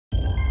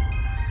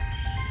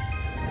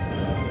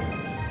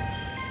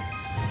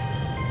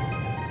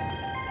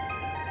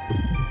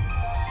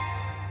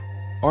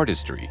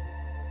artistry,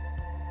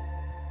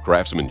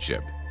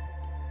 craftsmanship,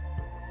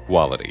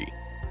 quality.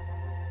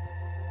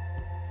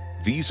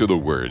 These are the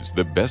words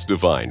that best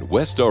define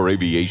West Star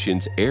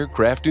Aviation's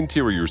aircraft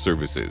interior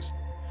services.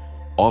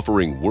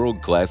 Offering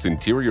world-class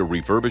interior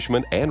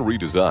refurbishment and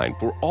redesign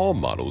for all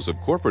models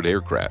of corporate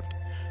aircraft,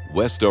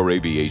 West Star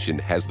Aviation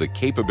has the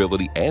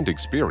capability and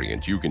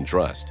experience you can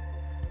trust.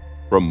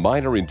 From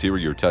minor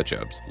interior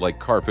touch-ups like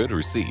carpet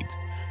or seats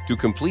to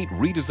complete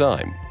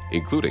redesign,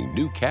 including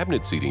new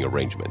cabinet seating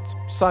arrangements,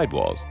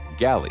 sidewalls,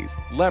 galleys,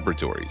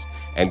 laboratories,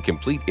 and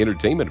complete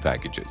entertainment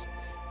packages,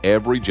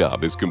 every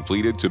job is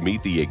completed to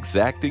meet the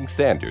exacting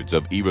standards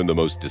of even the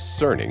most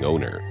discerning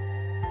owner.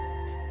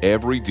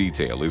 Every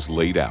detail is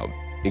laid out,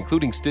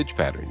 including stitch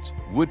patterns,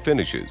 wood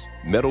finishes,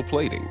 metal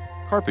plating,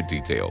 carpet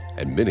detail,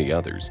 and many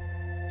others.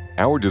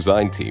 Our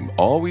design team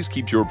always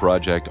keeps your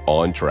project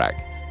on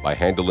track by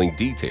handling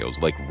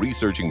details like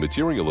researching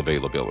material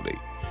availability,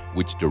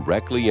 which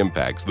directly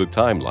impacts the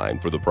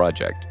timeline for the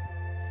project.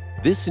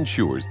 This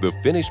ensures the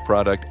finished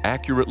product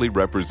accurately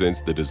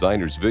represents the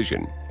designer's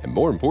vision and,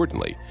 more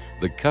importantly,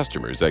 the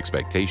customer's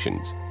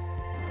expectations.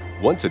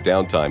 Once a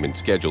downtime and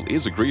schedule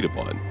is agreed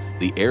upon,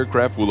 the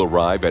aircraft will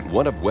arrive at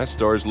one of West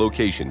Star's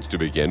locations to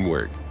begin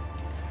work.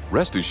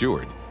 Rest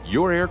assured,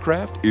 your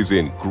aircraft is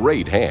in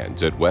great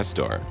hands at West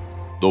Star.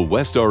 The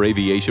West Star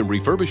Aviation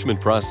refurbishment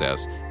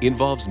process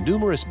involves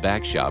numerous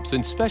back shops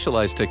and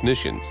specialized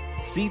technicians.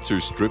 Seats are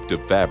stripped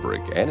of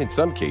fabric and, in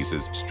some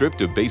cases,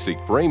 stripped of basic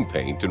frame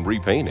paint and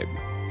repainted.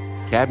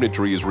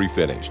 Cabinetry is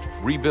refinished,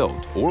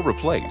 rebuilt, or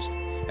replaced,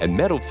 and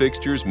metal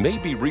fixtures may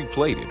be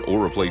replated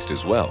or replaced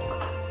as well.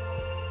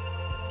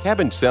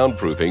 Cabin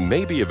soundproofing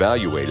may be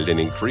evaluated and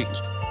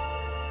increased.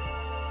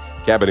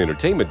 Cabin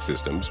entertainment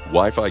systems,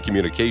 Wi-Fi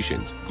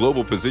communications,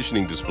 global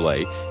positioning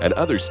display, and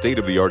other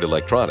state-of-the-art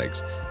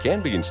electronics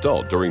can be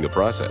installed during the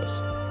process.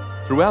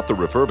 Throughout the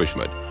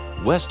refurbishment,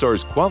 West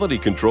Star's Quality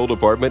Control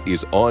Department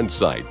is on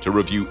site to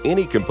review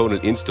any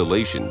component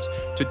installations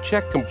to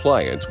check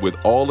compliance with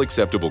all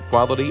acceptable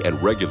quality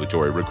and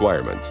regulatory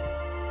requirements.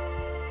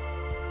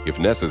 If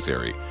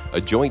necessary,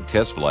 a joint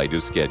test flight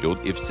is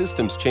scheduled if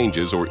systems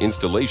changes or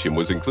installation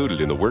was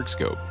included in the work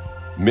scope.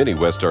 Many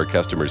West Star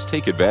customers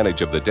take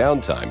advantage of the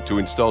downtime to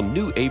install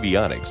new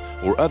avionics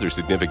or other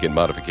significant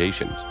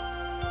modifications.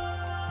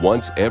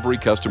 Once every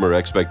customer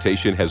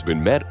expectation has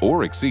been met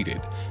or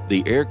exceeded,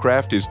 the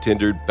aircraft is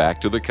tendered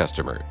back to the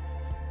customer.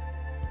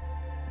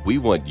 We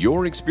want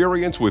your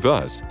experience with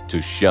us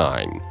to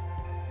shine.